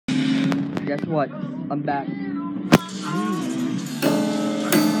guess what? I'm back.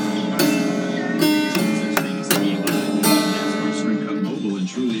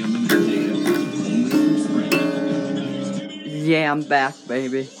 Yeah, I'm back,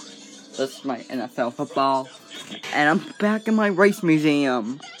 baby. This is my NFL football. And I'm back in my race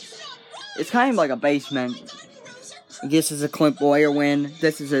museum. It's kind of like a basement. This is a Clint Boyer win.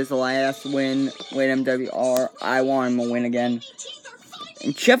 This is his last win with MWR. I want him to win again.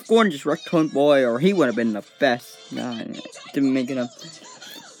 And Jeff Gordon just wrecked Clint Boyer. He would have been the best. Didn't make it up.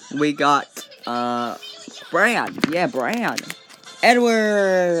 We got, Brad. Yeah, Brad.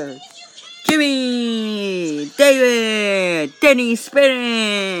 Edward. Jimmy. David. Denny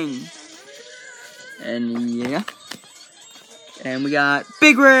spinning. And yeah. And we got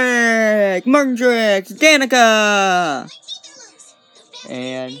Big Rick, Martin Drix, Danica,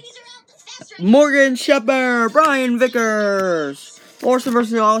 and Morgan Shepherd, Brian Vickers, Larson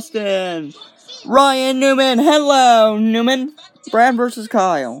versus Austin, Ryan Newman, hello Newman, Brad versus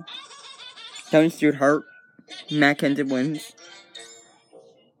Kyle, Tony Stewart hurt, Matt Kenseth wins,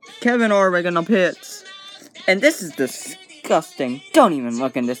 Kevin Harvick in the pits, and this is disgusting, don't even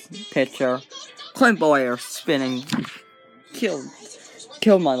look in this picture, Clint Boyer spinning,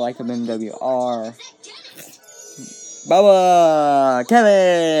 killed my life of MWR. Bubba,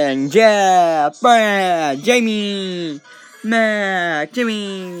 Kevin, Jeff, Brad, Jamie, Mac,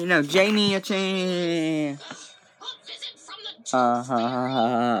 Jimmy, no, Jamie,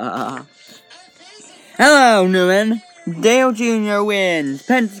 Hello, Newman. Dale Jr. wins.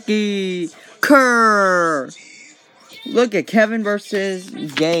 Penske, Kerr. Look at Kevin versus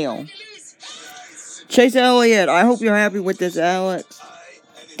Gale. Chase Elliott, I hope you're happy with this, Alex.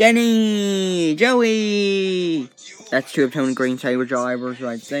 Denny, Joey. That's two of Tony Green's favorite drivers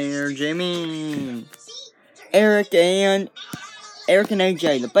right there. Jimmy, Eric and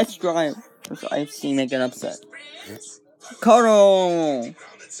AJ, the best drivers I've seen make an upset. Carl,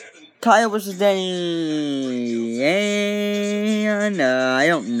 Kyle versus Denny, and I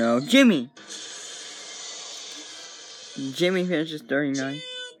don't know. Jimmy finishes 39.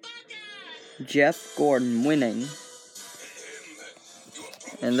 Jeff Gordon winning.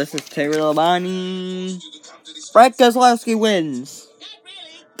 And this is Taylor Labonte. Brad Keselowski wins.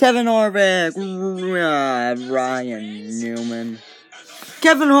 Kevin Harvick. Ryan Newman.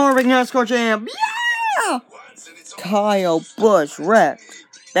 Kevin Harvick, NASCAR champ. Yeah! Kyle Busch wrecked.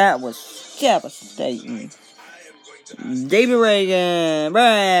 That was devastating. David Reagan.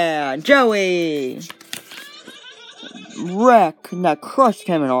 Brad. Joey. Wreck. That crushed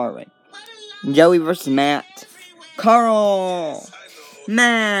Kevin Harvick. Joey versus Matt. Carl.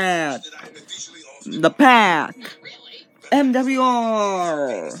 Matt. The Pack.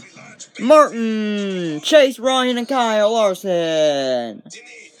 MWR. Martin. Chase, Ryan, and Kyle Larson.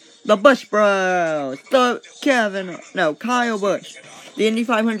 The Busch Bros. Kyle Busch. The Indy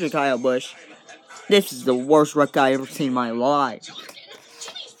 500 Kyle Busch. This is the worst wreck I ever seen in my life.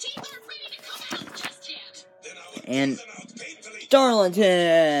 And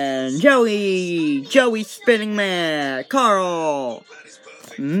Darlington, Joey spinning Matt, Carl,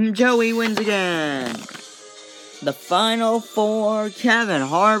 Joey wins again. The final four, Kevin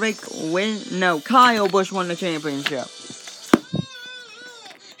Harvick Kyle Busch won the championship.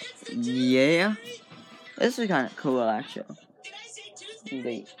 Yeah, this is kind of cool actually.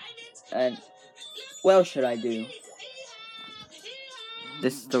 And what else should I do?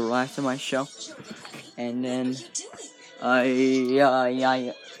 This is the last of my show, and then I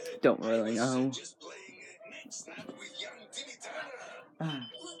don't really know. I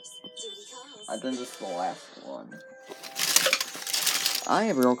think this is the last one. I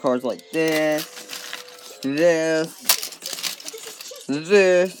have real cards like this, and this.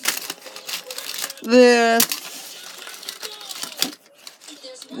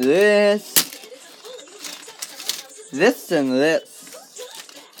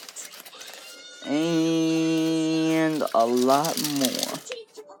 And a lot more.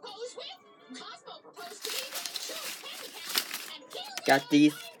 Got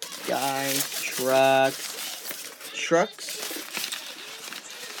these guys, trucks,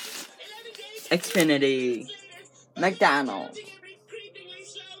 Xfinity, McDonald's,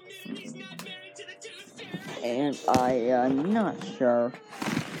 and I'm not sure.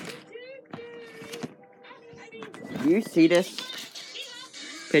 Do you see this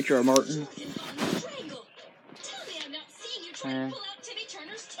picture of Martin?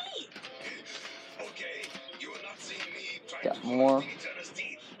 Got more.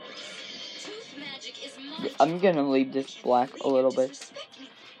 I'm gonna leave this black a little bit.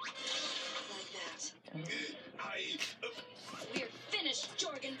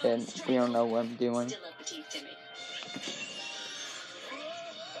 And we don't know what I'm doing.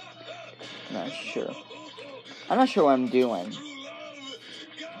 Not sure. I'm not sure what I'm doing.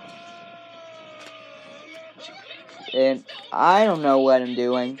 And I don't know what I'm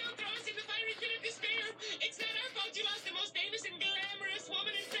doing.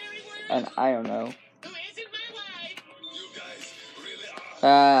 And I don't know.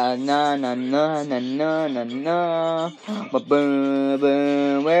 Na na na na na na na. Ba-boom,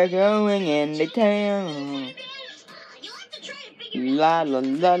 boom, we're going into town. La la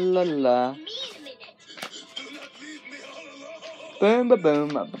la la la. Boom ba boom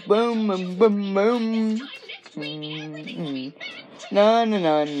ba boom boom boom boom. Na na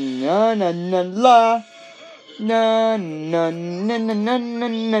na na na na la. Na na na na na na na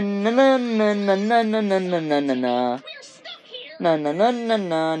na na na na na na na na na na na. Na na na na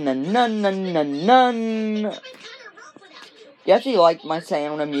na na na na na na. You actually like my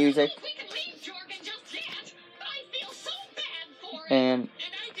sound of music? And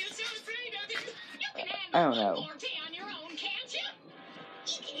I don't know.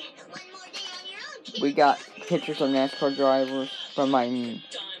 We got pictures of NASCAR drivers from my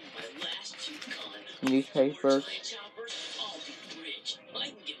newspapers.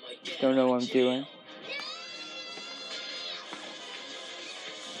 Don't know what I'm doing.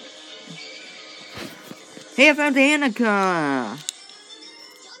 Hey, I found Danica!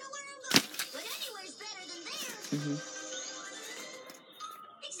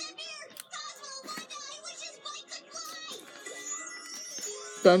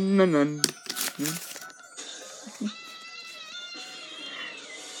 Dun dun dun.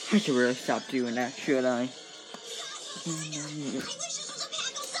 I should really stop doing that, should I?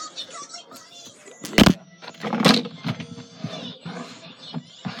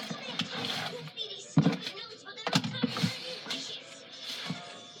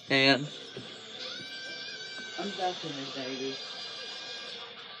 And I'm back in this baby.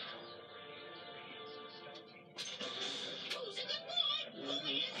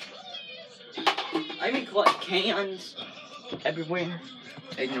 I even collect cans everywhere.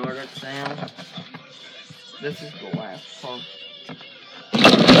 Ignore that sound. This is the last part.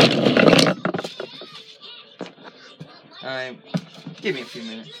 Give me a few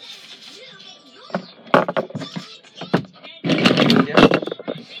minutes.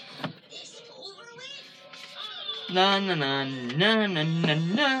 Na na na na na na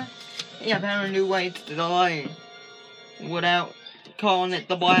na. Yeah, I found a new way to delay without calling it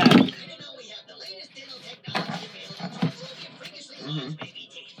the black.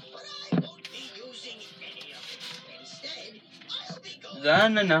 Na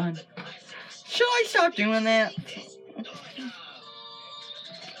na na. Should I stop doing that?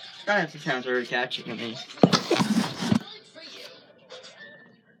 That actually sounds very catchy to me.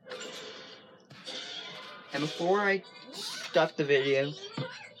 And before I stop the video,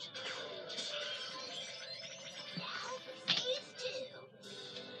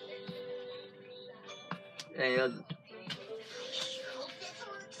 and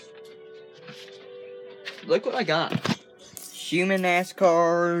look what I got. Human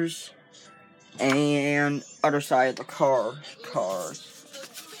NASCARs and other side of the cars.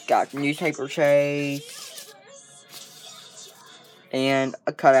 Got newspaper chase and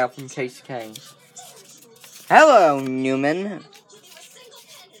a cutout from Casey Kane. Hello, Newman.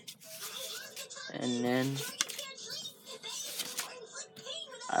 And then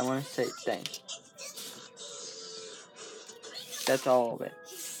I want to say thanks. That's all of it.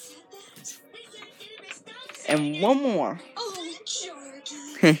 And one more.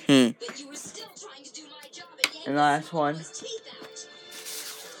 And the last one.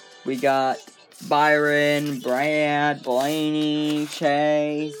 We got Byron, Brad, Blaney,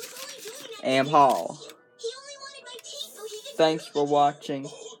 Chase, and Paul. Thanks for watching.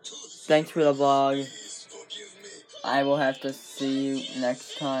 Thanks for the vlog. I will have to see you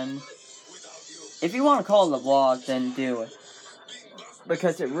next time. If you want to call it a vlog, then do it.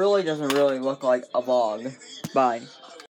 Because it really doesn't really look like a vlog. Bye.